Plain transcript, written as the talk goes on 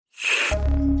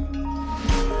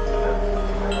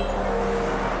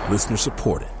Listener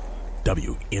supported.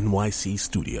 WNYC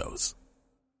Studios.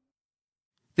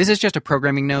 This is just a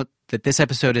programming note that this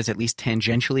episode is at least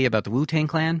tangentially about the Wu-Tang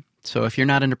Clan, so if you're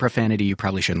not into profanity, you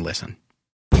probably shouldn't listen.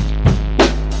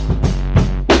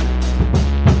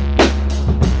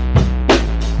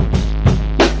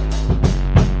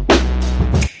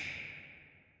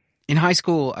 In high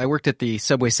school, I worked at the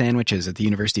Subway sandwiches at the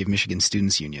University of Michigan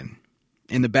Students' Union.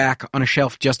 In the back, on a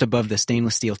shelf just above the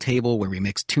stainless steel table where we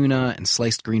mixed tuna and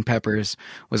sliced green peppers,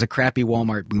 was a crappy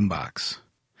Walmart boombox.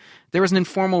 There was an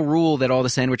informal rule that all the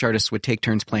sandwich artists would take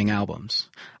turns playing albums.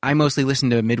 I mostly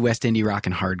listened to Midwest indie rock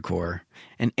and hardcore.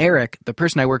 And Eric, the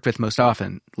person I worked with most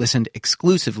often, listened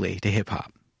exclusively to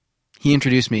hip-hop. He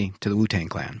introduced me to the Wu-Tang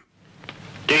Clan.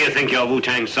 Do you think your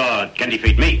Wu-Tang sword can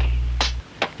defeat me?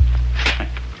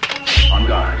 On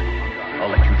guard. I'll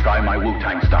let you try my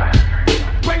Wu-Tang style.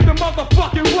 Bring the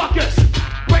motherfucking ruckus!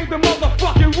 Bring the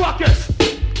motherfucking ruckus!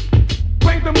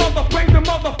 Bring the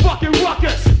motherfucking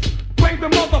ruckus! Bring the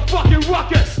motherfucking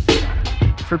ruckus!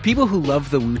 For people who love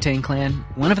the Wu-Tang Clan,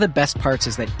 one of the best parts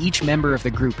is that each member of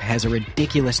the group has a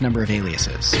ridiculous number of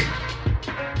aliases.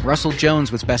 Russell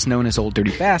Jones was best known as Old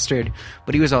Dirty Bastard,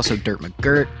 but he was also Dirt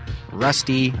McGirt,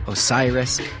 Rusty,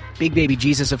 Osiris, Big Baby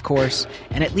Jesus, of course,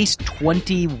 and at least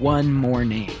 21 more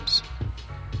names.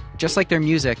 Just like their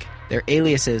music, their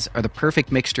aliases are the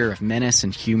perfect mixture of menace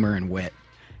and humor and wit.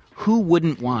 Who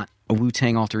wouldn't want a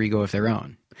Wu-Tang alter ego of their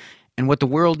own? And what the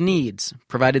world needs,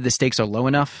 provided the stakes are low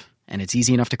enough and it's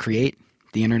easy enough to create,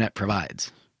 the internet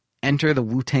provides. Enter the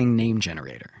Wu-Tang Name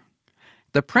Generator.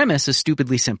 The premise is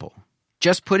stupidly simple.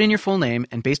 Just put in your full name,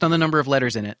 and based on the number of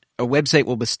letters in it, a website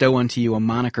will bestow unto you a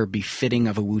moniker befitting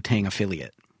of a Wu-Tang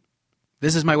affiliate.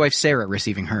 This is my wife Sarah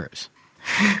receiving hers.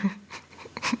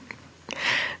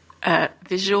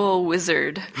 Visual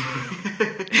wizard.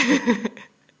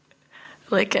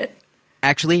 Like it.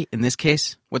 Actually, in this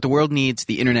case, what the world needs,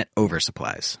 the internet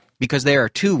oversupplies. Because there are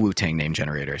two Wu-Tang name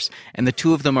generators, and the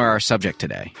two of them are our subject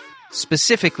today.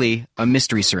 Specifically, a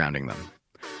mystery surrounding them.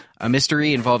 A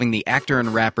mystery involving the actor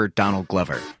and rapper Donald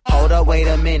Glover. Hold up, wait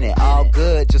a minute, all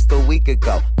good just a week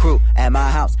ago. Crew at my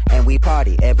house, and we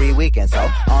party every weekend. So,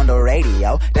 on the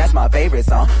radio, that's my favorite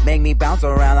song. Make me bounce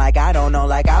around like I don't know,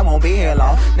 like I won't be here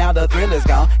long. Now the thrill is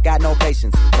gone, got no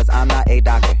patience, cause I'm not a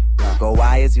doctor. Go,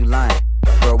 why is you lying?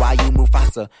 Girl, why you move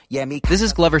faster? Yeah, me. This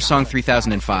is Glover's song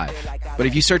 3005. But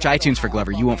if you search iTunes for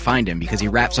Glover, you won't find him because he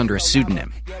raps under a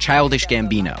pseudonym, Childish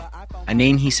Gambino. A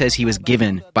name he says he was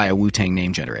given by a Wu-Tang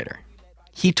name generator.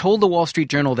 He told the Wall Street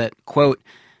Journal that, quote,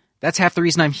 "That's half the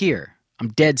reason I'm here. I'm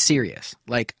dead serious.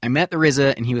 Like, I met the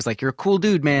RZA and he was like, you're a cool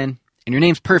dude, man, and your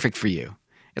name's perfect for you.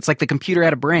 It's like the computer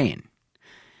had a brain."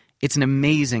 It's an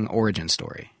amazing origin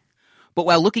story. But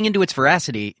while looking into its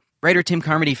veracity, writer Tim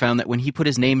Carmody found that when he put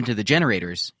his name into the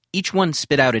generators, each one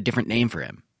spit out a different name for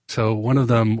him. So one of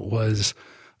them was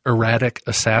Erratic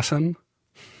Assassin.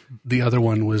 The other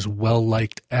one was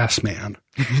Well-Liked Ass Man.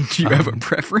 Do you have a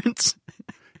preference?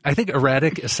 I think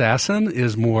Erratic Assassin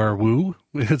is more Wu.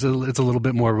 It's a little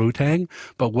bit more Wu-Tang.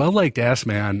 But Well-Liked Ass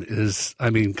Man is, I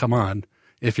mean, come on.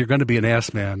 If you're going to be an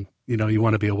ass man, you know, you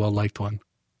want to be a well-liked one.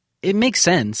 It makes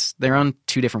sense. They're on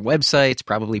two different websites,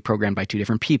 probably programmed by two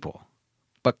different people.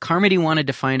 But Carmody wanted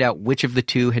to find out which of the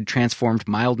two had transformed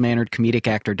mild-mannered comedic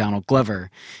actor Donald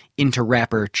Glover into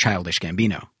rapper Childish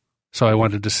Gambino. So I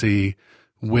wanted to see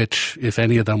which, if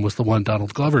any of them, was the one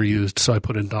Donald Glover used. So I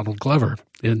put in Donald Glover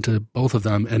into both of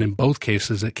them, and in both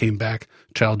cases it came back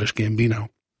Childish Gambino.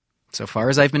 So far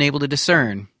as I've been able to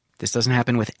discern, this doesn't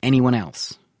happen with anyone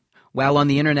else. While on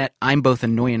the internet I'm both a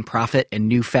Noyan prophet and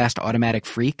new fast automatic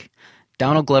freak,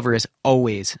 Donald Glover is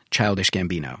always Childish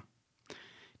Gambino.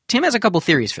 Tim has a couple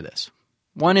theories for this.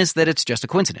 One is that it's just a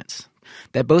coincidence,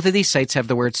 that both of these sites have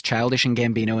the words Childish and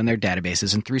Gambino in their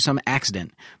databases, and through some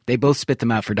accident, they both spit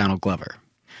them out for Donald Glover.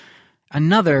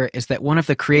 Another is that one of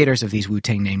the creators of these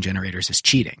Wu-Tang name generators is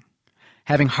cheating,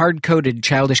 having hard-coded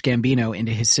Childish Gambino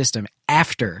into his system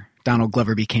after Donald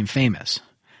Glover became famous.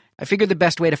 I figured the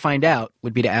best way to find out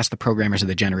would be to ask the programmers of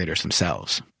the generators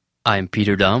themselves. I'm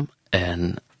Peter Dom,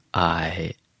 and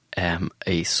I am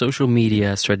a social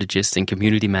media strategist and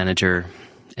community manager,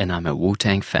 and I'm a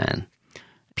Wu-Tang fan.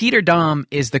 Peter Dom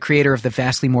is the creator of the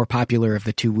vastly more popular of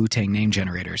the two Wu-Tang name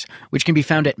generators, which can be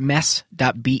found at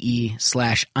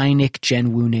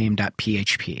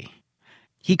mess.be/inicgenwuname.php.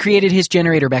 He created his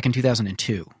generator back in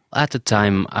 2002. At the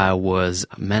time, I was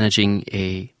managing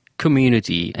a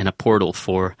community and a portal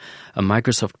for a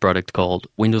Microsoft product called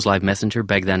Windows Live Messenger.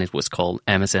 Back then it was called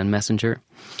MSN Messenger.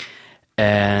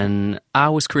 And I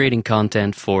was creating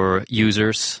content for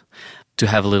users to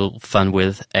have a little fun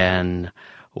with, and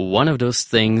one of those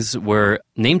things were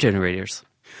name generators.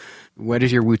 What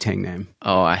is your Wu-Tang name?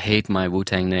 Oh, I hate my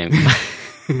Wu-Tang name.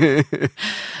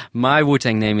 My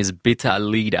Wu-Tang name is Bitter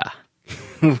Leader.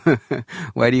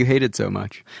 Why do you hate it so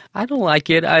much? I don't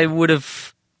like it. I would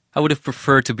have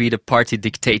preferred to be the party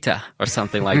dictator or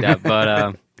something like that,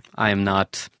 but I am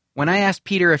not. When I asked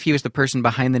Peter if he was the person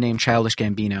behind the name Childish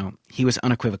Gambino, he was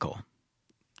unequivocal.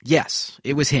 Yes,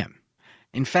 it was him.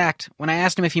 In fact, when I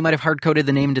asked him if he might have hard-coded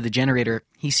the name into the generator,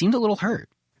 he seemed a little hurt.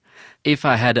 If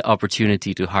I had the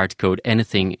opportunity to hard-code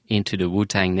anything into the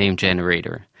Wu-Tang Name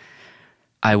generator,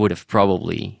 I would have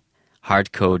probably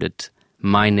hard-coded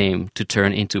my name to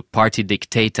turn into Party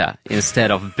Dictator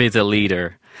instead of Bitter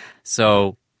Leader.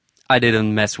 So I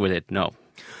didn't mess with it, no.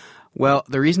 Well,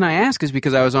 the reason I ask is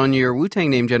because I was on your Wu-Tang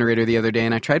name generator the other day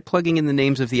and I tried plugging in the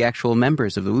names of the actual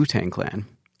members of the Wu-Tang Clan.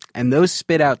 And those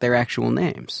spit out their actual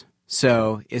names.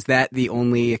 So is that the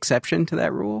only exception to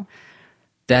that rule?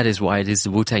 That is why it is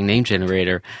the Wu-Tang Name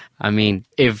generator. I mean,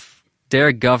 if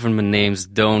their government names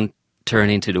don't turn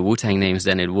into the Wu-Tang names,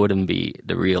 then it wouldn't be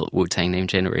the real Wu-Tang Name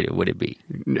generator, would it be?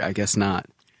 I guess not.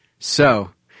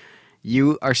 So,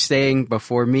 you are saying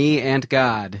before me and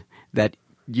God that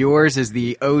yours is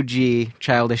the OG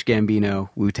Childish Gambino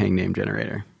Wu-Tang Name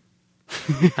generator.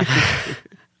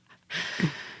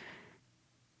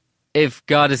 If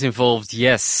God is involved,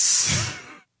 yes.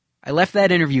 I left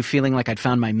that interview feeling like I'd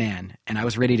found my man, and I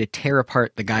was ready to tear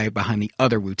apart the guy behind the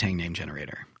other Wu-Tang Name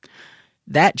generator.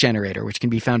 That generator, which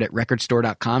can be found at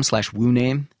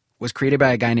recordstore.com/WuName, was created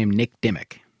by a guy named Nick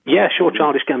Dimmick. Yeah, sure,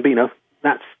 Childish Gambino.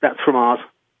 That's from ours,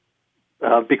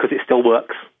 because it still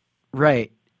works.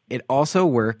 Right. It also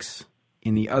works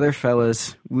in the other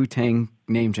fella's Wu-Tang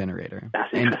Name generator.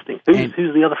 That's interesting.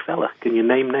 Who's the other fella? Can you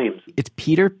name names? It's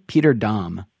Peter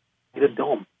Dom. Peter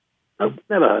Dom. Nope,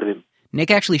 never heard of him. Nick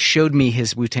actually showed me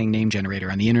his Wu-Tang Name generator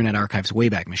on the Internet Archive's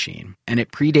Wayback Machine, and it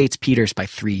predates Peter's by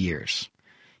 3 years.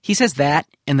 He says that,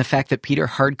 and the fact that Peter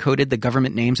hard-coded the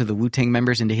government names of the Wu-Tang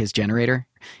members into his generator,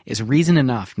 is reason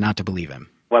enough not to believe him.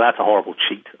 Well, that's a horrible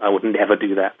cheat. I would never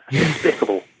do that. That's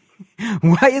despicable.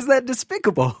 Why is that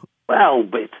despicable? Well,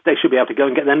 but they should be able to go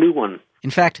and get their new one.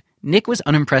 In fact, Nick was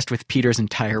unimpressed with Peter's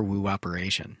entire Wu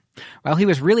operation. While he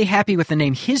was really happy with the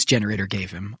name his generator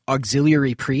gave him,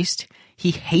 Auxiliary Priest, he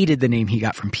hated the name he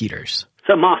got from Peter's.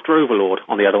 So Master Overlord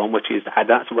on the other one, which is,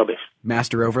 that's rubbish.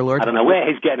 Master Overlord? I don't know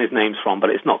where he's getting his names from,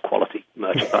 but it's not quality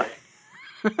merchandise.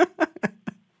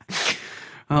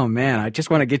 Oh man, I just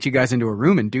want to get you guys into a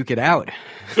room and duke it out.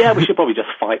 Yeah, we should probably just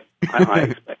fight, I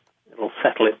expect. It'll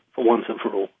settle it for once and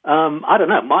for all. I don't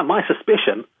know. My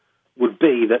suspicion would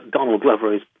be that Donald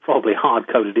Glover is probably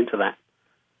hard-coded into that.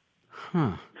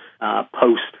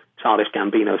 Post-Childish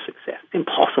Gambino success. It's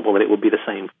impossible that it would be the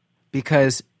same.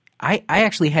 Because I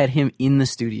actually had him in the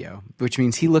studio, which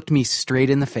means he looked me straight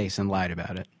in the face and lied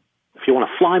about it. If you want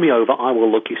to fly me over, I will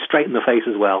look you straight in the face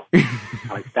as well.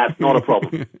 Alex, that's not a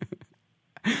problem.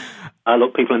 I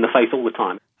look people in the face all the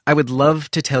time. I would love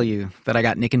to tell you that I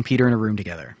got Nick and Peter in a room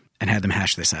together and had them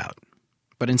hash this out.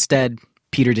 But instead,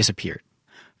 Peter disappeared.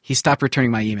 He stopped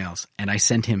returning my emails, and I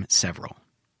sent him several.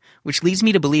 Which leads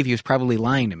me to believe he was probably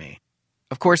lying to me.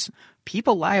 Of course,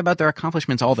 people lie about their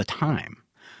accomplishments all the time.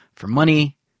 For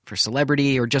money, for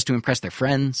celebrity, or just to impress their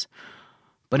friends.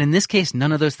 But in this case,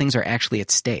 none of those things are actually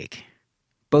at stake.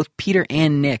 Both Peter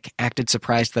and Nick acted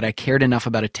surprised that I cared enough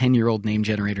about a 10-year-old name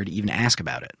generator to even ask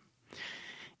about it.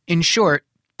 In short,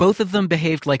 both of them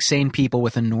behaved like sane people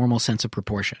with a normal sense of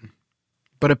proportion.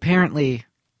 But apparently,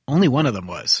 only one of them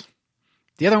was.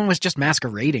 The other one was just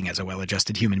masquerading as a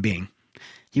well-adjusted human being.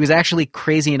 He was actually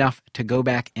crazy enough to go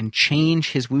back and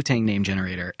change his Wu-Tang name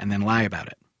generator and then lie about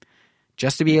it.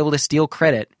 Just to be able to steal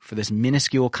credit for this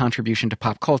minuscule contribution to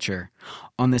pop culture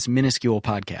on this minuscule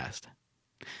podcast.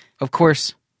 Of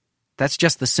course, that's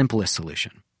just the simplest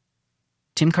solution.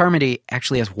 Tim Carmody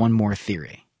actually has one more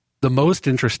theory. The most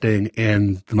interesting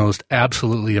and the most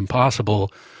absolutely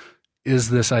impossible is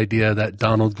this idea that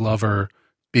Donald Glover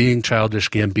being Childish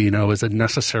Gambino is a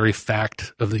necessary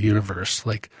fact of the universe.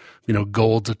 Like,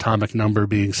 Gold's atomic number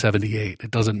being 78.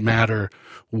 It doesn't matter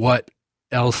what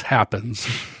else happens.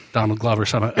 Donald Glover,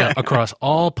 across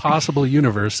all possible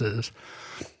universes,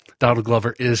 Donald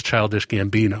Glover is Childish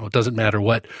Gambino. It doesn't matter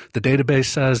what the database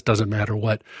says, doesn't matter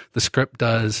what the script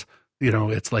does.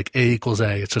 It's like A equals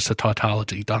A. It's just a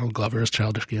tautology. Donald Glover is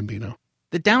Childish Gambino.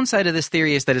 The downside of this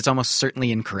theory is that it's almost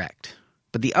certainly incorrect.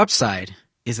 But the upside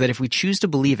is that if we choose to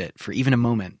believe it for even a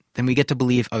moment, then we get to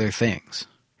believe other things.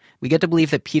 We get to believe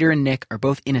that Peter and Nick are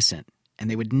both innocent, and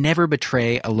they would never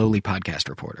betray a lowly podcast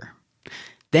reporter.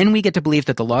 Then we get to believe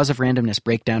that the laws of randomness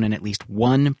break down in at least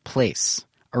one place,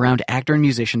 around actor and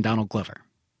musician Donald Glover.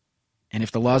 And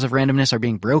if the laws of randomness are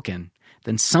being broken,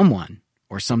 then someone,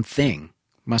 or something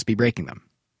must be breaking them.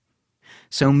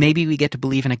 So maybe we get to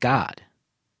believe in a god.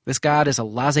 This god is a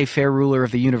laissez-faire ruler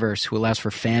of the universe who allows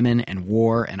for famine and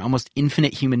war and almost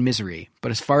infinite human misery, but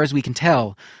as far as we can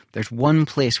tell, there's one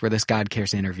place where this god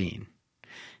cares to intervene.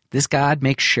 This god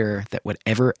makes sure that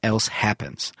whatever else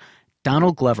happens,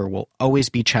 Donald Glover will always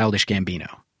be Childish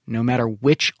Gambino, no matter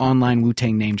which online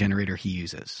Wu-Tang name generator he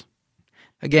uses.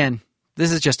 Again,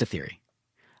 this is just a theory.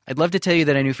 I'd love to tell you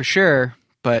that I knew for sure,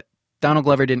 but Donald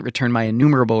Glover didn't return my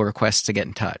innumerable requests to get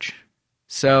in touch.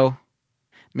 So,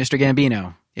 Mr.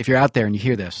 Gambino, if you're out there and you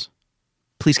hear this,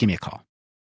 please give me a call.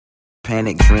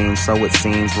 Panic dreams, so it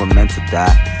seems we're meant to die.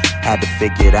 Had to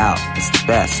figure it out, it's the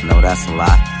best, no that's a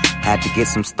lie. Had to get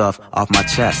some stuff off my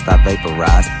chest, I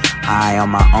vaporized. High on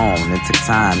my own, it took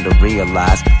time to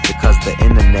realize. Because the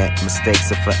internet,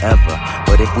 mistakes are forever.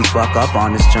 But if we fuck up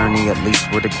on this journey, at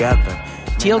least we're together.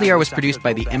 TLDR was produced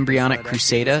by the Embryonic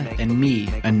Crusader and me,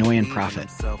 Annoying Prophet.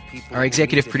 Our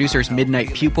executive producer is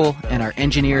Midnight Pupil, and our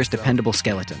engineer is Dependable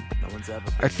Skeleton.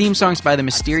 Our theme song's by the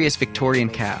mysterious Victorian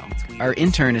Cow. Our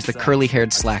intern is the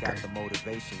curly-haired Slacker.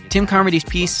 Tim Carmody's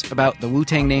piece about the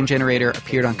Wu-Tang Name Generator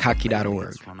appeared on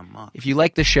Kottke.org. If you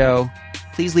like the show,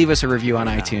 please leave us a review on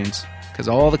iTunes, because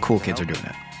all the cool kids are doing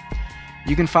it.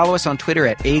 You can follow us on Twitter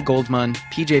at A. Goldman,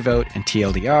 PJ Vote, and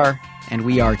TLDR, and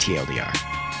we are TLDR.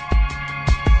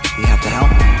 You have to help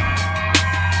me.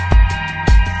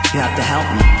 You have to help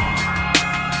me.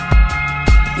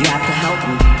 You have to help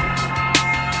me.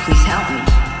 Please help me.